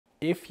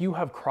if you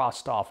have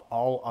crossed off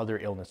all other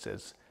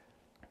illnesses,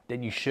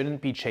 then you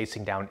shouldn't be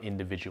chasing down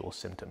individual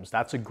symptoms.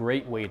 That's a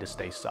great way to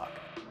stay stuck.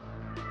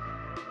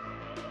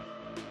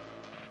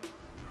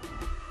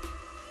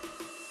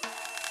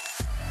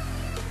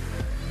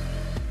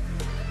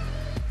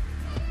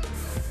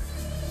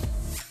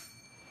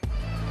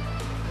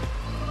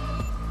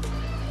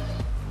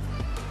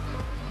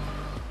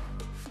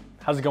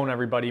 How's it going,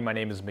 everybody? My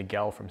name is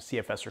Miguel from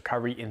CFS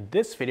Recovery. In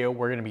this video,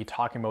 we're going to be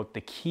talking about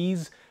the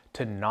keys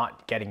to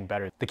not getting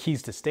better, the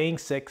keys to staying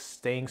sick,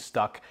 staying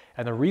stuck.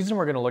 And the reason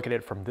we're going to look at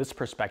it from this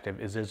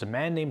perspective is there's a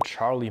man named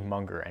Charlie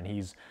Munger, and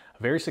he's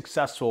a very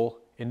successful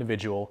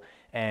individual,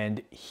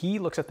 and he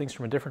looks at things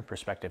from a different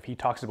perspective. He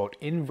talks about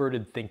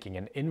inverted thinking,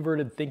 and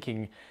inverted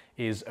thinking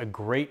is a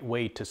great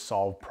way to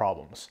solve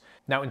problems.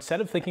 Now, instead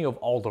of thinking of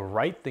all the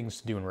right things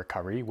to do in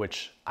recovery,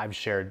 which I've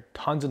shared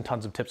tons and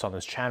tons of tips on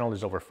this channel,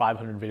 there's over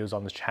 500 videos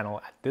on this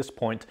channel at this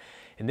point.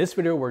 In this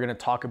video, we're gonna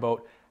talk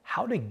about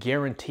how to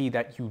guarantee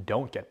that you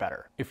don't get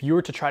better. If you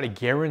were to try to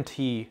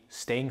guarantee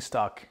staying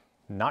stuck,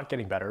 not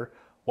getting better,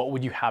 what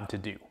would you have to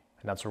do?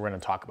 And that's what we're gonna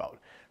talk about.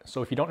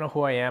 So if you don't know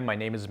who I am, my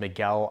name is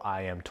Miguel.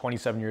 I am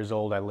 27 years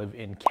old. I live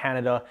in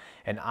Canada,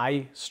 and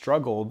I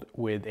struggled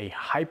with a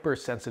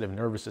hypersensitive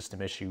nervous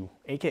system issue,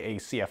 AKA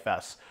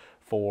CFS,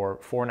 for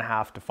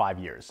 4.5 to 5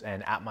 years.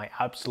 And at my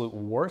absolute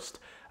worst,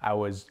 I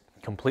was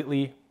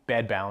completely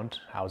bedbound.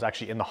 I was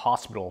actually in the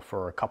hospital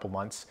for a couple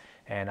months,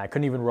 and I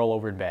couldn't even roll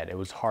over in bed. It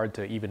was hard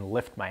to even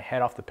lift my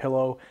head off the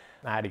pillow.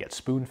 I had to get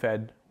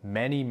spoon-fed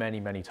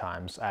many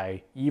times.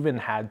 I even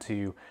had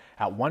to,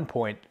 at one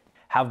point,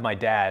 have my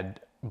dad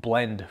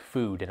blend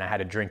food, and I had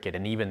to drink it,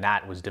 and even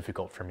that was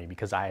difficult for me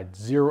because I had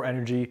zero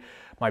energy.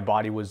 My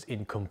body was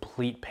in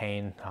complete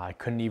pain. I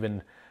couldn't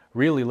even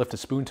really lift a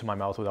spoon to my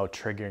mouth without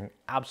triggering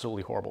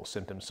absolutely horrible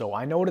symptoms. So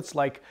I know what it's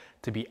like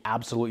to be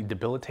absolutely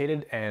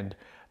debilitated, and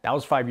that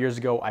was 5 years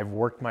ago. I've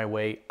worked my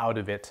way out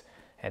of it,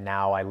 and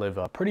now I live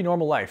a pretty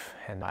normal life,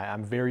 and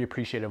I'm very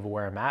appreciative of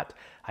where I'm at.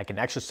 I can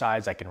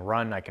exercise, I can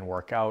run, I can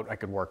work out, I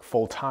can work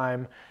full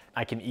time,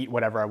 I can eat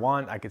whatever I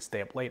want, I could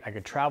stay up late, I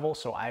could travel,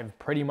 so I've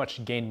pretty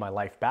much gained my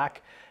life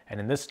back. And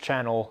in this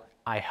channel,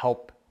 I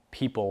help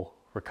people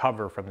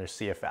recover from their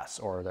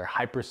CFS or their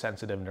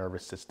hypersensitive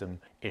nervous system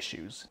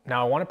issues.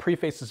 Now, I want to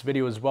preface this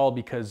video as well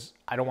because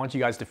I don't want you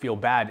guys to feel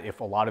bad if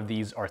a lot of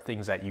these are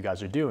things that you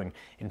guys are doing.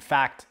 In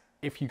fact,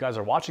 if you guys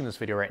are watching this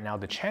video right now,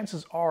 the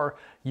chances are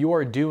you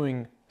are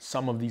doing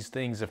some of these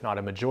things, if not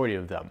a majority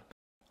of them.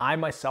 I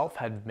myself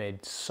had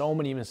made so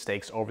many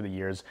mistakes over the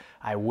years.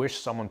 I wish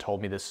someone told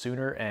me this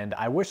sooner, and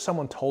I wish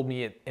someone told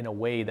me it in a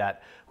way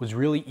that was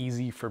really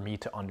easy for me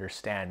to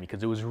understand,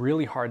 because it was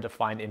really hard to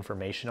find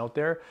information out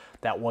there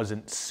that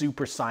wasn't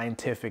super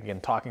scientific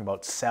and talking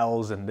about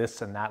cells and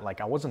this and that. Like,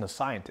 I wasn't a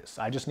scientist.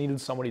 I just needed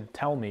somebody to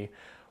tell me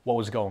what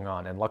was going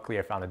on, and luckily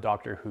I found a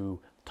doctor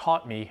who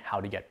taught me how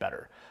to get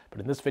better. But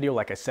in this video,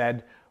 like I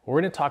said, we're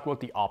going to talk about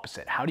the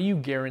opposite. How do you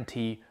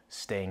guarantee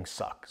staying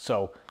stuck?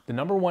 So the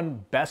number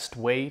one best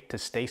way to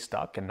stay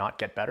stuck and not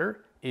get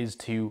better is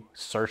to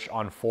search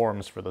on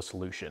forums for the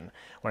solution.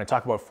 When I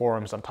talk about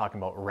forums, I'm talking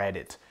about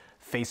Reddit,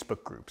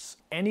 Facebook groups,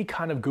 any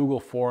kind of Google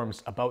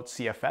forums about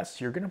CFS.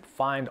 You're going to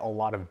find a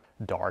lot of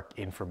dark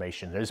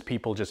information. There's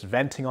people just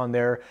venting on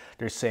there.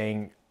 They're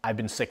saying, I've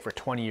been sick for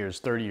 20 years,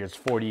 30 years,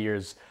 40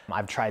 years.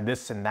 I've tried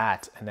this and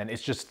that. And then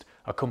it's just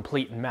a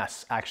complete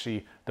mess.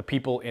 Actually, the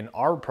people in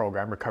our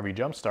program, Recovery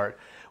Jumpstart,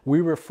 we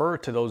refer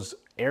to those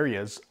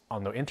areas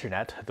on the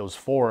internet, those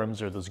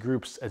forums or those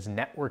groups, as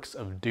networks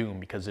of doom,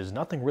 because there's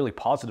nothing really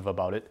positive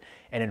about it.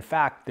 And in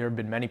fact, there have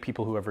been many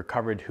people who have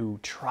recovered who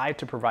try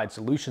to provide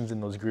solutions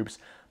in those groups,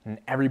 and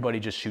everybody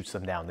just shoots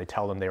them down. They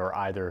tell them they were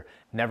either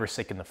never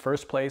sick in the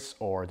first place,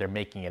 or they're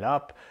making it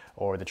up,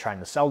 or they're trying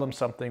to sell them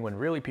something, when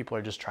really people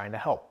are just trying to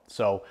help.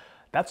 So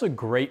that's a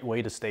great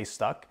way to stay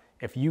stuck.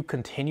 If you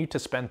continue to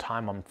spend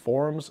time on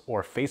forums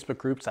or Facebook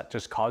groups that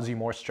just cause you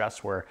more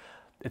stress, where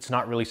it's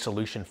not really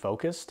solution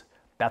focused,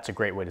 that's a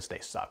great way to stay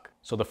stuck.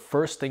 So the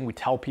first thing we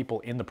tell people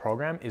in the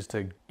program is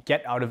to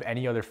get out of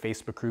any other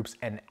Facebook groups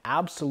and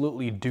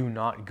absolutely do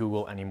not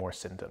Google any more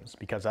symptoms,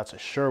 because that's a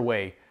sure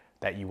way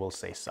that you will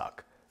stay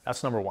stuck.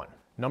 That's number one.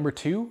 Number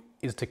two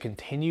is to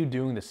continue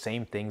doing the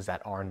same things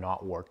that are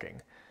not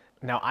working.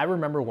 Now, I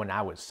remember when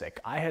I was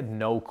sick, I had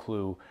no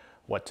clue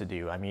what to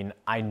do. I mean,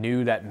 I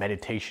knew that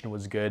meditation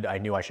was good. I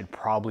knew I should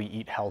probably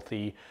eat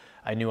healthy.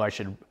 I knew I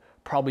should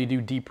probably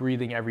do deep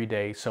breathing every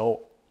day.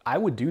 So I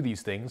would do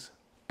these things,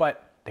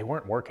 but they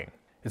weren't working.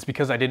 It's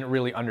because I didn't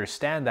really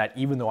understand that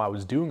even though I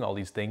was doing all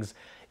these things,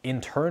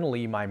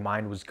 internally my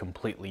mind was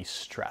completely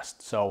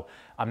stressed. So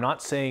I'm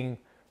not saying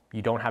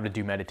you don't have to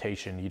do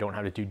meditation, you don't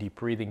have to do deep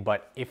breathing,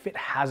 but if it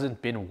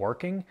hasn't been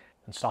working,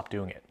 then stop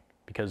doing it.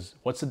 Because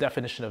what's the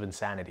definition of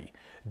insanity?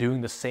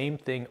 Doing the same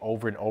thing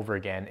over and over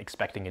again,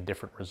 expecting a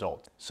different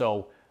result.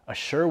 So a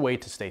sure way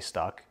to stay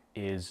stuck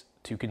is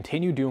to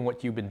continue doing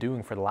what you've been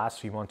doing for the last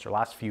few months or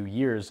last few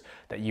years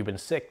that you've been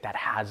sick that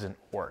hasn't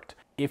worked.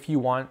 If you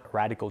want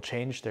radical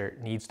change, there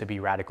needs to be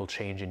radical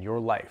change in your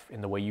life,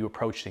 in the way you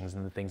approach things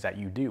and the things that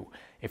you do.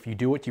 If you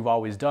do what you've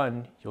always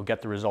done, you'll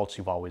get the results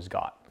you've always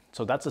got.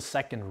 So that's a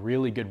second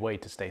really good way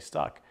to stay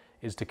stuck,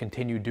 is to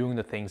continue doing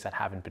the things that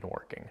haven't been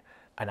working.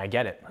 And I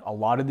get it. A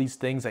lot of these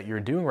things that you're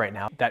doing right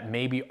now that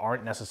maybe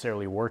aren't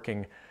necessarily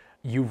working,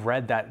 you've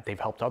read that they've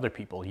helped other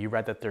people. You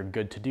read that they're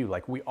good to do.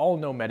 Like, we all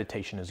know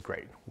meditation is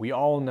great. We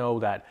all know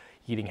that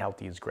eating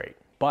healthy is great.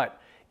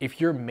 But if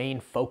your main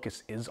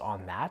focus is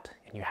on that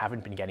and you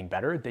haven't been getting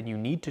better, then you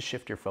need to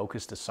shift your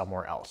focus to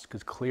somewhere else,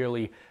 because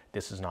clearly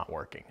this is not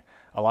working.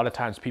 A lot of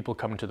times people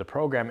come into the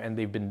program and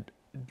they've been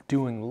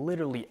doing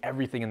literally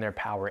everything in their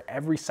power.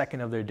 Every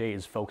second of their day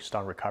is focused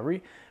on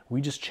recovery. We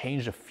just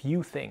changed a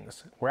few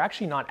things. We're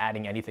actually not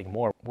adding anything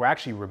more. We're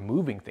actually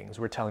removing things.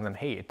 We're telling them,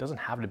 hey, it doesn't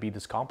have to be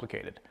this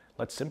complicated.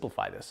 Let's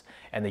simplify this.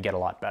 And they get a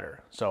lot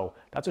better. So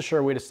that's a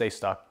sure way to stay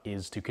stuck,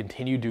 is to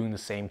continue doing the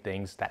same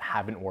things that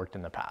haven't worked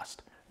in the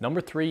past. Number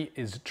 3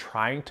 is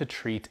trying to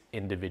treat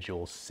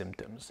individual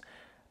symptoms.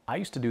 I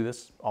used to do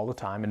this all the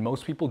time, and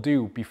most people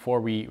do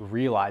before we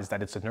realize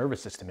that it's a nervous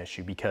system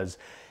issue. Because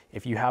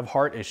if you have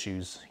heart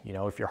issues,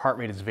 if your heart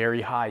rate is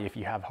very high, if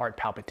you have heart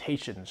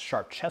palpitations,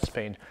 sharp chest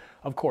pain,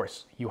 of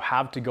course, you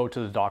have to go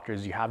to the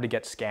doctors, you have to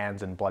get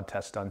scans and blood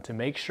tests done to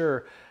make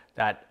sure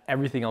that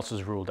everything else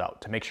is ruled out,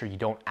 to make sure you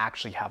don't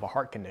actually have a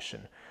heart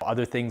condition.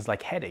 Other things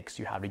like headaches,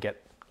 you have to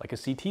get like a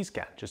CT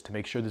scan just to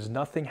make sure there's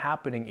nothing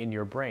happening in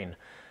your brain.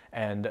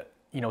 And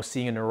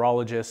seeing a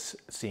neurologist,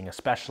 seeing a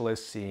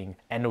specialist, seeing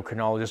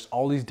endocrinologist,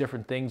 all these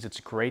different things, it's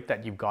great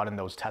that you've gotten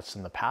those tests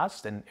in the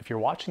past. And if you're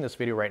watching this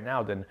video right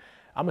now, then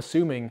I'm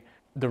assuming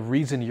the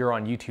reason you're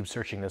on YouTube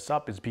searching this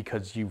up is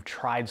because you've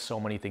tried so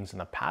many things in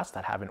the past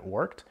that haven't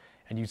worked,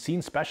 and you've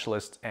seen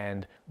specialists,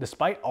 and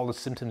despite all the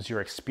symptoms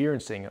you're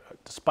experiencing,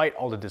 despite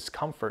all the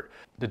discomfort,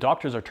 the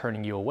doctors are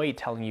turning you away,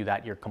 telling you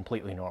that you're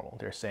completely normal.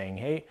 They're saying,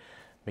 hey,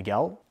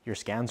 Miguel, your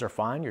scans are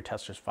fine, your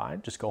tests are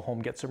fine, just go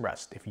home, get some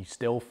rest. If you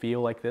still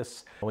feel like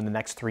this in the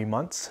next 3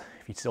 months,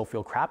 if you still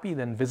feel crappy,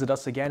 then visit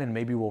us again and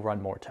maybe we'll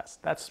run more tests.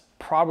 That's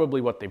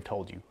probably what they've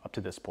told you up to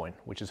this point,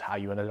 which is how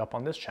you ended up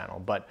on this channel.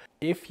 But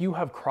if you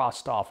have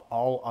crossed off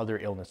all other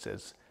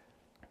illnesses,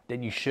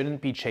 then you shouldn't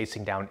be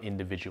chasing down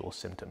individual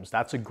symptoms.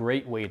 That's a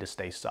great way to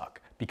stay stuck,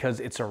 because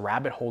it's a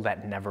rabbit hole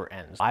that never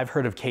ends. I've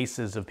heard of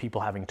cases of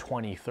people having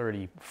 20,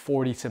 30,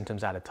 40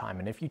 symptoms at a time.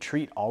 And if you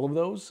treat all of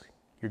those,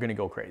 you're gonna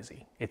go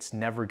crazy. It's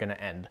never gonna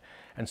end.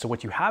 And so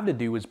what you have to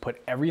do is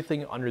put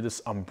everything under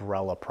this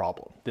umbrella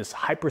problem, this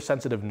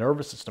hypersensitive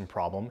nervous system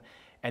problem,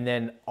 and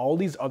then all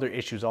these other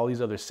issues, all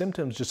these other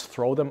symptoms, just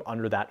throw them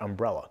under that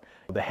umbrella.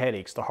 The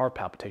headaches, the heart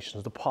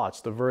palpitations, the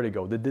POTS, the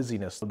vertigo, the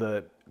dizziness,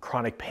 the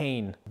chronic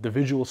pain, the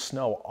visual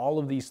snow, all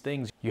of these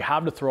things, you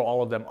have to throw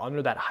all of them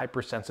under that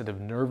hypersensitive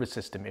nervous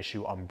system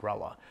issue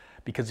umbrella.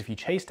 Because if you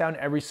chase down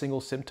every single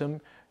symptom,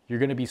 you're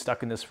gonna be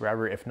stuck in this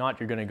forever. If not,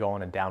 you're gonna go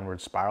on a downward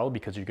spiral,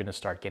 because you're gonna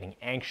start getting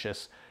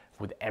anxious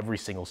with every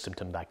single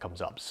symptom that comes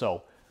up.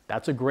 So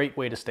that's a great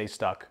way to stay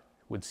stuck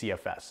with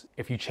CFS,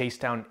 if you chase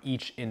down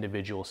each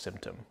individual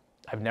symptom.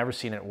 I've never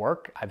seen it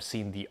work. I've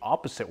seen the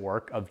opposite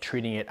work of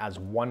treating it as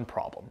one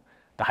problem,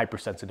 the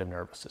hypersensitive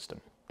nervous system.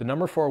 The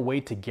number 4 way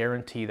to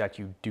guarantee that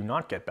you do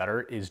not get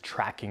better is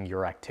tracking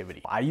your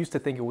activity. I used to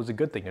think it was a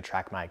good thing to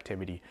track my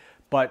activity,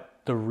 but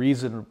the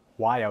reason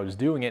why I was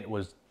doing it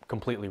was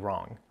completely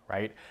wrong,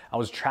 right? I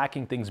was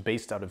tracking things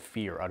based out of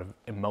fear, out of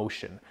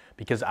emotion,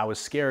 because I was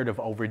scared of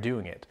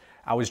overdoing it.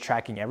 I was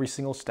tracking every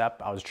single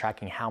step. I was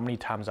tracking how many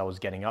times I was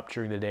getting up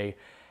during the day,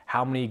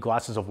 how many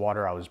glasses of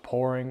water I was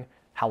pouring,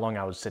 how long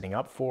I was sitting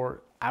up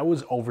for. I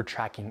was over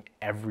tracking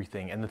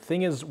everything. And the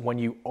thing is, when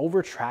you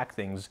over track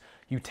things,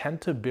 you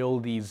tend to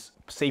build these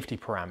safety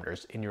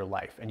parameters in your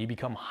life and you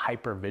become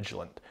hyper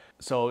vigilant.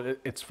 So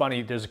it's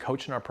funny, there's a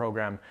coach in our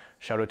program,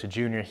 shout out to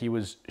Junior, he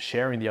was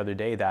sharing the other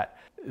day that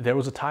there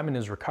was a time in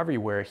his recovery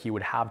where he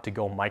would have to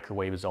go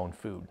microwave his own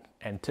food.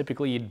 And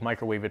typically he'd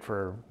microwave it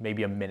for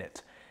maybe a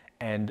minute.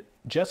 And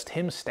just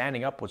him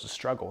standing up was a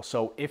struggle.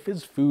 So if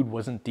his food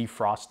wasn't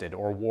defrosted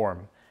or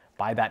warm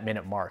by that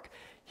minute mark,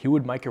 he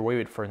would microwave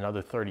it for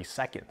another 30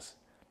 seconds.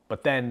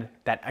 But then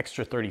that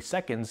extra 30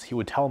 seconds, he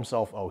would tell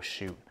himself, oh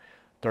shoot,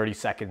 30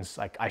 seconds,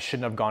 like I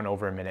shouldn't have gone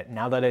over a minute.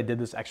 Now that I did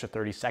this extra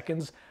 30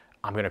 seconds,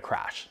 I'm gonna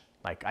crash.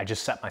 Like I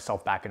just set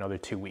myself back another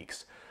 2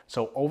 weeks.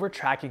 So over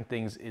tracking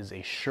things is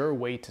a sure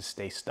way to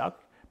stay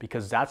stuck,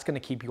 because that's gonna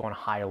keep you on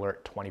high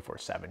alert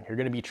 24/7. You're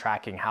gonna be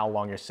tracking how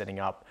long you're sitting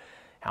up,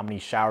 how many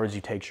showers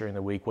you take during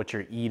the week, what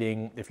you're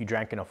eating, if you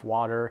drank enough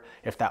water,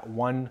 if that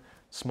one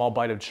small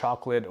bite of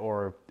chocolate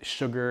or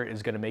sugar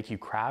is gonna make you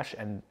crash.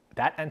 And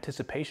that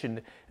anticipation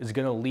is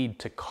gonna lead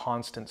to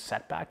constant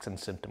setbacks and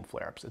symptom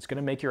flare-ups. It's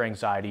gonna make your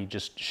anxiety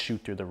just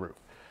shoot through the roof.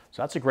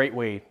 So that's a great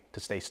way to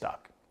stay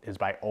stuck, is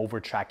by over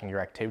tracking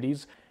your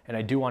activities. And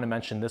I do wanna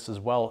mention this as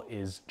well,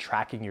 is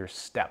tracking your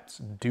steps.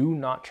 Do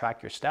not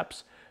track your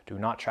steps. Do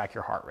not track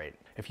your heart rate.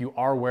 If you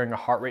are wearing a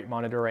heart rate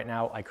monitor right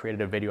now, I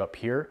created a video up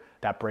here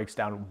that breaks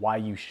down why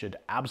you should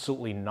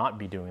absolutely not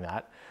be doing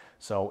that.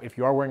 So if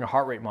you are wearing a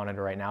heart rate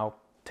monitor right now,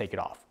 take it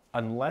off.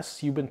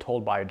 Unless you've been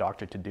told by a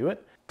doctor to do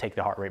it, take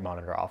the heart rate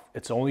monitor off.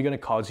 It's only gonna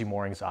cause you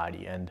more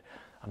anxiety. And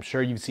I'm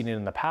sure you've seen it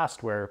in the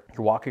past where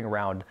you're walking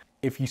around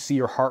if you see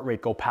your heart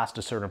rate go past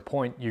a certain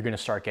point, you're gonna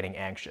start getting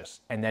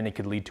anxious, and then it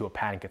could lead to a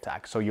panic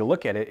attack. So you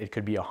look at it, it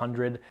could be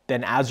 100.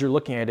 Then as you're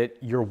looking at it,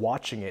 you're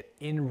watching it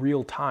in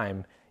real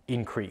time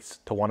increase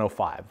to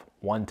 105,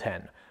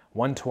 110,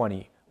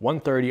 120,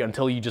 130,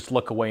 until you just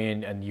look away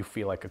and you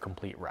feel like a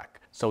complete wreck.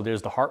 So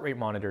there's the heart rate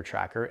monitor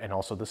tracker and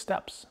also the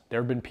steps. There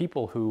have been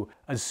people who,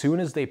 as soon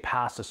as they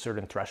pass a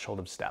certain threshold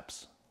of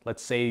steps,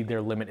 let's say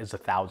their limit is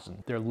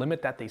 1,000, their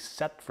limit that they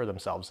set for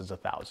themselves is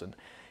 1,000.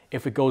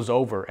 If it goes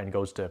over and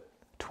goes to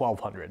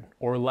 1,200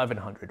 or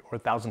 1,100 or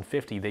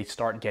 1,050, they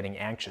start getting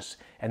anxious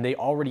and they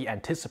already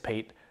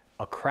anticipate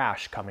a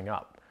crash coming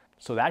up.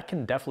 So that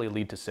can definitely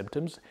lead to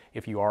symptoms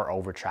if you are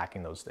over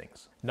tracking those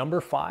things.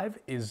 Number 5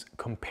 is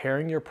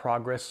comparing your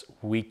progress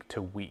week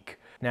to week.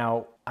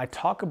 Now, I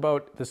talk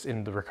about this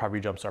in the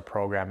Recovery Jumpstart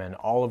program and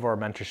all of our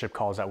mentorship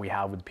calls that we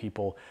have with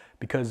people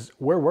because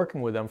we're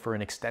working with them for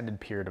an extended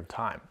period of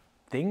time.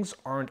 Things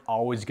aren't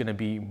always gonna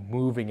be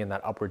moving in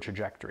that upward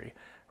trajectory,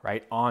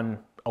 right? On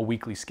a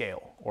weekly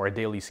scale or a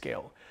daily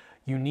scale.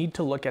 You need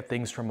to look at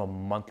things from a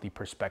monthly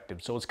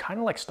perspective. So it's kind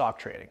of like stock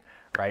trading,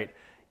 right?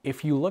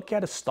 If you look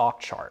at a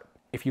stock chart,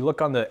 if you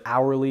look on the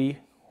hourly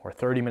or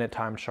 30-minute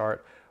time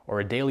chart or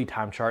a daily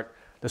time chart,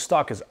 the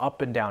stock is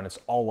up and down, it's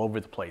all over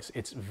the place.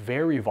 It's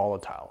very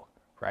volatile,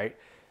 right?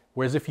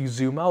 Whereas if you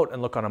zoom out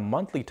and look on a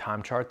monthly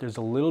time chart, there's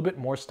a little bit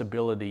more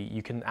stability.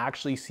 You can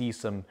actually see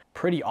some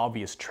pretty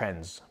obvious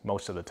trends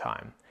most of the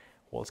time.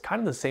 Well, it's kind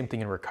of the same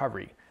thing in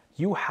recovery.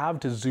 You have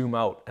to zoom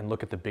out and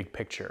look at the big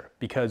picture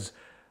because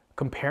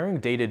comparing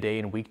day to day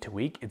and week to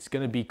week, it's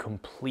gonna be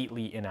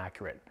completely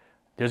inaccurate.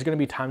 There's gonna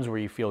be times where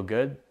you feel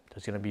good.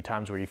 There's gonna be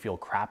times where you feel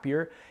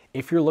crappier.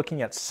 If you're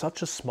looking at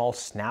such a small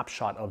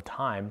snapshot of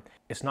time,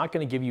 it's not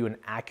gonna give you an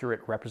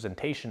accurate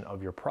representation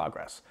of your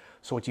progress.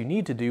 So what you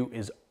need to do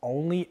is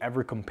only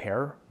ever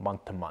compare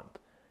month to month,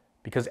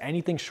 because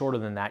anything shorter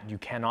than that, you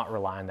cannot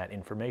rely on that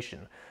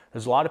information.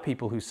 There's a lot of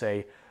people who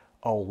say,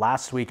 oh,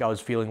 last week I was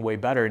feeling way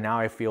better, now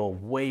I feel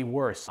way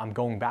worse, I'm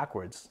going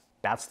backwards.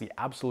 That's the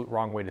absolute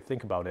wrong way to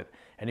think about it.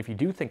 And if you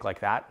do think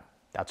like that,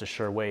 that's a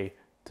sure way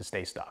to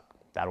stay stuck.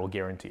 That will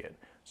guarantee it.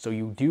 So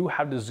you do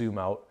have to zoom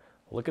out,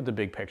 look at the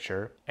big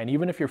picture, and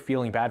even if you're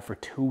feeling bad for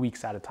 2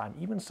 weeks at a time,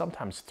 even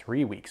sometimes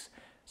 3 weeks,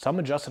 some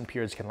adjustment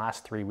periods can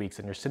last 3 weeks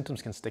and your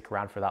symptoms can stick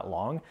around for that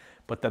long,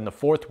 but then the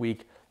 4th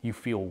week, you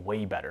feel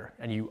way better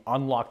and you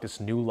unlock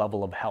this new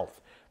level of health,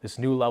 this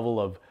new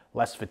level of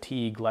less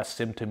fatigue, less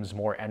symptoms,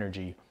 more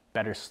energy,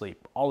 better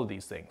sleep, all of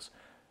these things.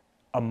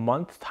 A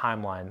month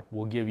timeline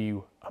will give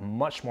you a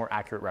much more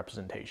accurate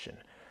representation.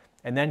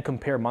 And then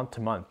compare month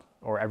to month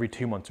or every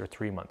 2 months or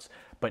 3 months,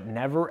 but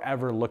never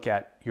ever look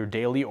at your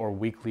daily or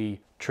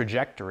weekly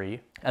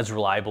trajectory as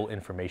reliable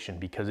information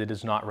because it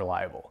is not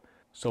reliable.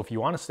 So if you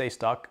want to stay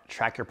stuck,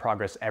 track your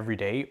progress every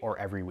day or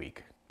every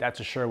week. That's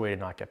a sure way to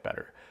not get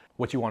better.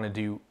 What you want to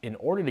do in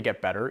order to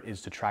get better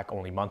is to track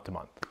only month to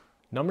month.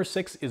 Number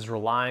 6 is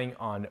relying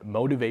on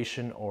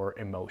motivation or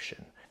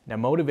emotion. Now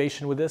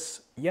motivation with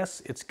this,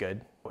 yes, it's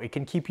good. It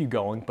can keep you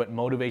going, but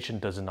motivation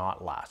does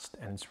not last.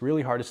 And it's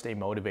really hard to stay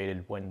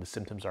motivated when the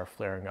symptoms are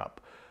flaring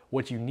up.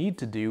 What you need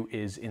to do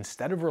is,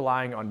 instead of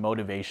relying on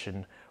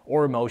motivation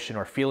or emotion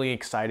or feeling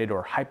excited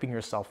or hyping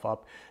yourself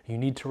up, you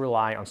need to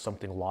rely on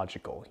something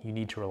logical. You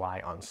need to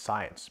rely on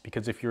science,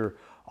 because if you're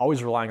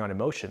always relying on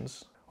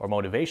emotions or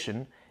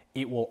motivation,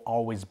 it will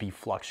always be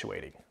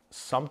fluctuating.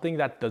 Something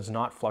that does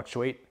not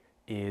fluctuate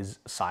is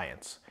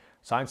science.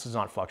 Science does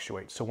not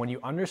fluctuate. So when you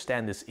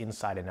understand this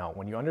inside and out,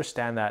 when you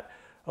understand that,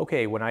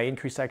 okay, when I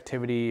increase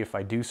activity, if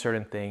I do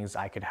certain things,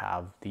 I could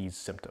have these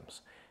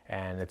symptoms.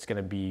 And it's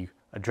gonna be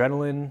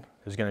adrenaline,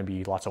 there's gonna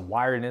be lots of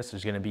wiredness,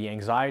 there's gonna be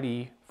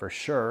anxiety for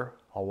sure,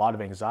 a lot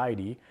of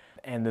anxiety,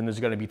 and then there's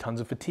gonna be tons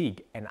of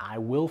fatigue, and I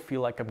will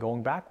feel like I'm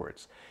going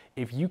backwards.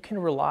 If you can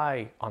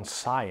rely on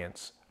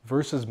science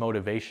versus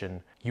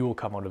motivation, you will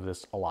come out of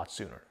this a lot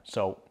sooner.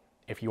 So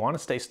if you wanna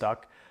stay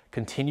stuck,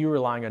 continue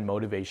relying on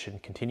motivation,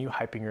 continue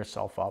hyping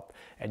yourself up,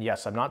 and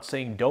yes, I'm not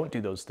saying don't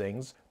do those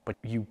things, but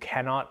you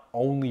cannot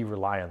only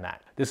rely on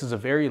that. This is a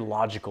very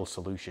logical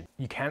solution.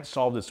 You can't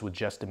solve this with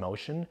just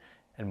emotion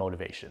and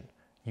motivation.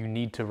 You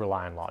need to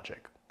rely on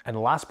logic. And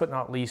last but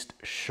not least,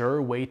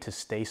 sure way to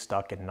stay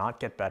stuck and not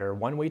get better,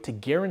 one way to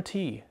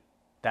guarantee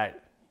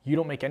that you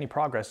don't make any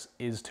progress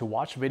is to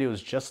watch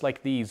videos just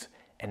like these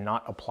and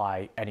not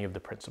apply any of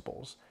the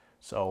principles.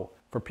 So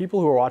for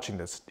people who are watching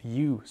this,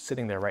 you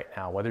sitting there right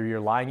now, whether you're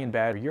lying in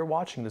bed or you're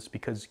watching this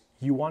because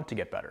you want to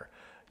get better,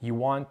 you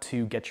want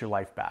to get your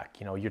life back.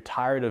 You know, you're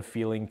tired of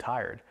feeling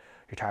tired.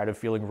 You're tired of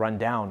feeling run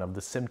down of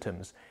the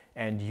symptoms,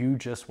 and you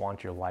just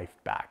want your life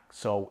back.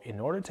 So in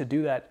order to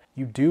do that,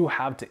 you do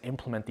have to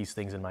implement these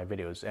things in my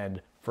videos.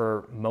 And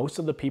for most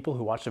of the people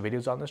who watch the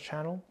videos on this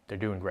channel, they're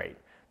doing great.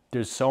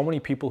 There's so many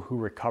people who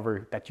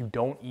recover that you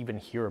don't even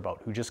hear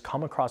about, who just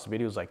come across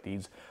videos like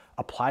these,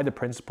 apply the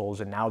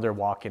principles, and now they're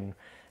walking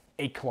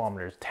 8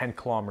 kilometers, 10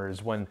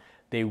 kilometers when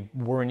they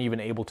weren't even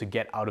able to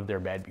get out of their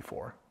bed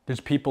before. There's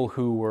people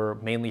who were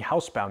mainly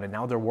housebound and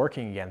now they're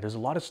working again. There's a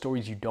lot of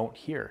stories you don't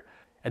hear.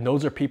 And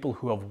those are people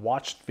who have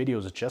watched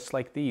videos just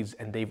like these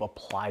and they've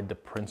applied the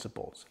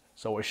principles.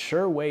 So a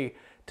sure way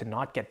to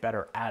not get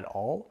better at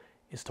all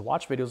is to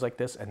watch videos like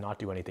this and not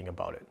do anything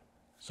about it.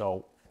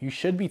 So you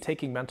should be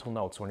taking mental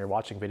notes when you're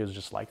watching videos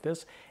just like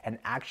this and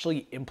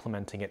actually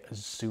implementing it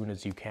as soon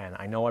as you can.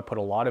 I know I put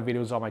a lot of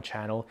videos on my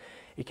channel.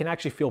 It can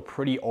actually feel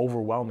pretty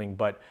overwhelming,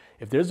 but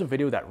if there's a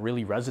video that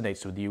really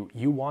resonates with you,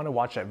 you want to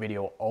watch that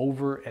video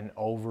over and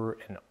over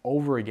and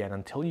over again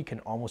until you can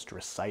almost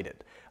recite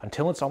it,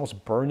 until it's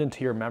almost burned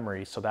into your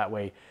memory, so that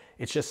way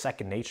it's just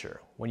second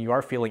nature. When you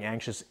are feeling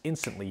anxious,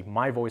 instantly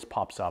my voice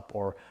pops up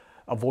or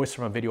a voice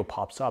from a video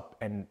pops up,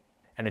 and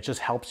it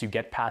just helps you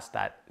get past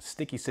that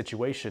sticky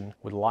situation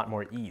with a lot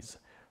more ease.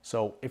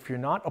 So if you're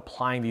not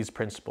applying these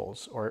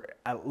principles, or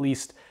at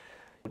least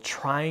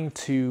trying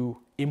to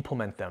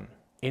implement them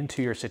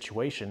into your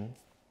situation,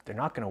 they're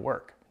not going to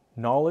work.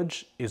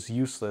 Knowledge is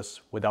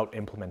useless without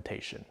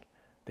implementation.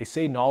 They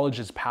say knowledge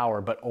is power,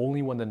 but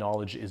only when the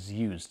knowledge is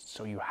used.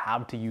 So you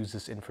have to use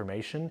this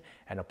information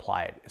and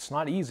apply it. It's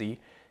not easy.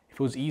 If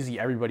it was easy,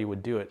 everybody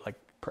would do it. Like,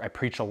 I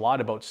preach a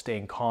lot about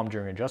staying calm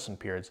during adjustment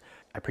periods.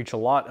 I preach a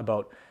lot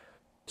about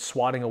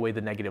swatting away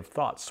the negative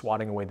thoughts,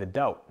 swatting away the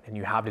doubt, and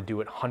you have to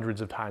do it hundreds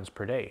of times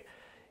per day.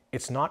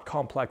 It's not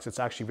complex, it's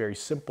actually very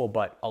simple,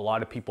 but a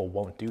lot of people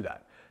won't do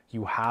that.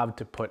 You have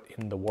to put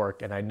in the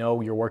work, and I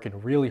know you're working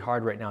really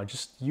hard right now.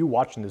 Just you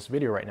watching this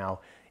video right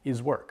now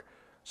is work.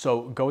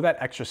 So go that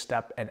extra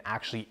step and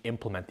actually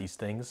implement these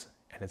things,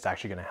 and it's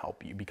actually gonna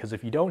help you. Because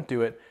if you don't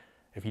do it,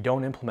 if you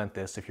don't implement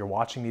this, if you're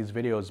watching these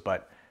videos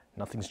but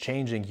nothing's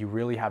changing, you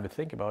really have to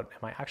think about,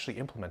 am I actually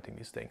implementing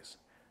these things?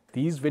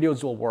 These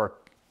videos will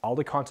work. All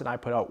the content I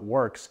put out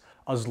works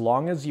as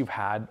long as you've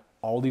had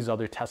all these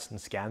other tests and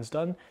scans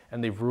done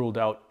and they've ruled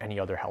out any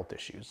other health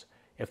issues.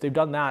 If they've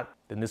done that,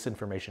 then this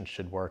information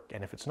should work.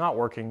 And if it's not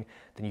working,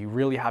 then you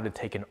really have to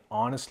take an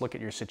honest look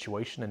at your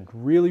situation and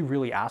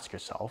really ask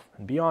yourself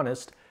and be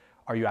honest,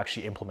 are you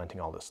actually implementing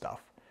all this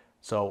stuff?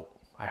 So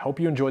I hope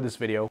you enjoyed this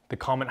video. The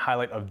comment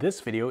highlight of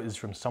this video is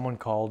from someone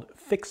called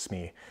Fix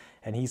Me.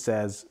 And he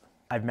says,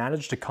 I've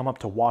managed to come up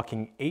to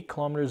walking 8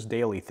 kilometers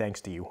daily thanks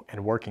to you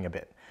and working a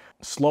bit.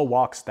 Slow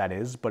walks, that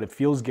is, but it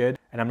feels good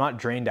and I'm not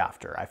drained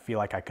after. I feel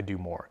like I could do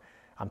more.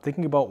 I'm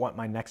thinking about what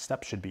my next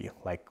step should be,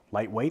 like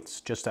light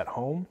weights just at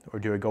home, or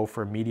do I go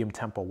for medium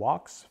tempo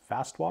walks,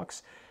 fast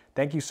walks?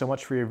 Thank you so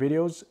much for your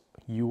videos.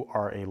 You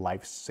are a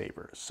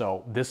lifesaver.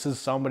 So this is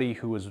somebody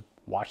who has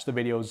watched the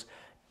videos,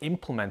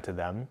 implemented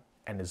them,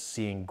 and is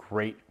seeing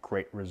great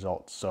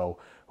results. So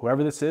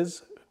whoever this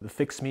is, the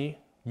Fix Me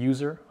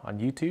user on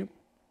YouTube,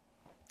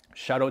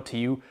 shout out to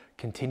you.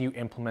 Continue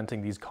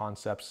implementing these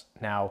concepts.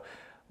 Now,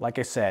 like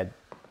I said,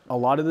 a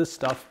lot of this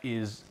stuff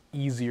is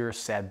easier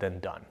said than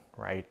done,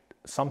 right?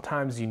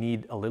 Sometimes you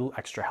need a little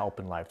extra help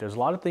in life. There's a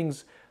lot of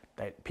things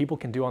that people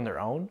can do on their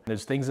own.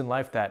 There's things in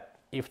life that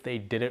if they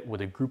did it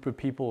with a group of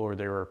people or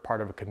they were part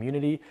of a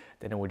community,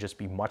 then it would just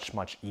be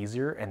much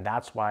easier. And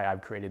that's why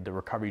I've created the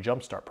Recovery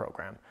Jumpstart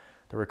program.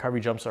 The Recovery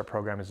Jumpstart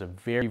program is a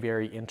very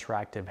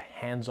interactive,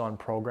 hands-on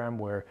program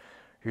where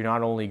you're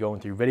not only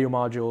going through video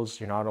modules,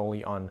 you're not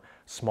only on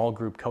small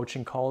group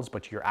coaching calls,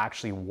 but you're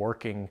actually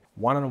working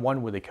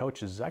one-on-one with the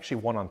coaches. It's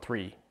actually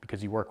 1-on-3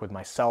 because you work with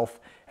myself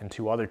and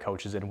 2 other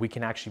coaches, and we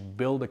can actually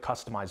build a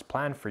customized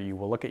plan for you.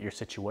 We'll look at your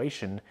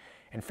situation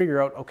and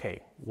figure out, okay,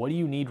 what do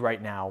you need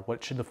right now?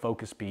 What should the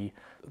focus be?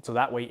 So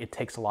that way it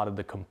takes a lot of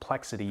the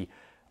complexity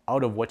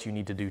out of what you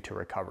need to do to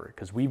recover,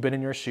 because we've been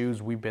in your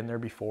shoes, we've been there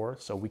before,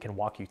 so we can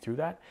walk you through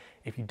that.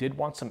 If you did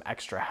want some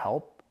extra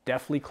help,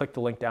 definitely click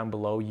the link down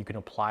below. You can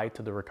apply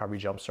to the Recovery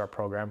Jumpstart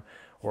program.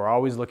 We're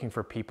always looking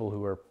for people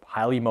who are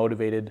highly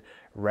motivated,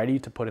 ready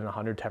to put in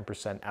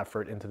 110%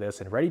 effort into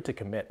this and ready to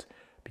commit,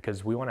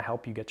 because we want to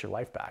help you get your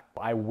life back.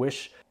 I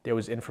wish there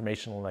was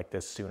information like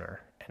this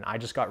sooner. And I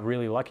just got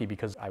really lucky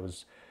because I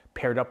was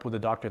paired up with a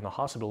doctor in the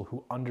hospital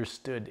who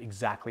understood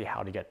exactly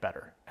how to get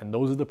better. And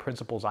those are the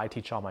principles I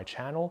teach on my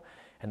channel.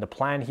 And the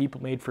plan he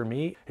made for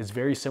me is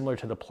very similar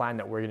to the plan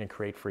that we're going to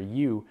create for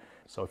you.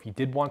 So if you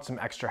did want some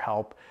extra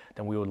help,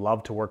 then we would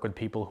love to work with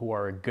people who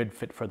are a good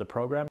fit for the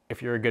program.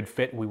 If you're a good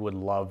fit, we would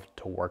love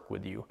to work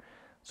with you.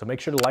 So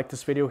make sure to like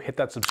this video, hit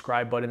that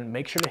subscribe button,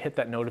 make sure to hit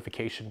that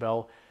notification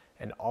bell,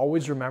 and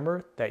always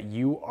remember that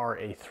you are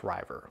a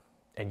thriver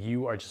and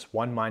you are just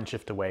one mind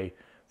shift away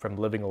from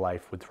living a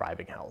life with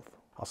thriving health.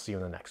 I'll see you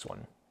in the next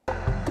one.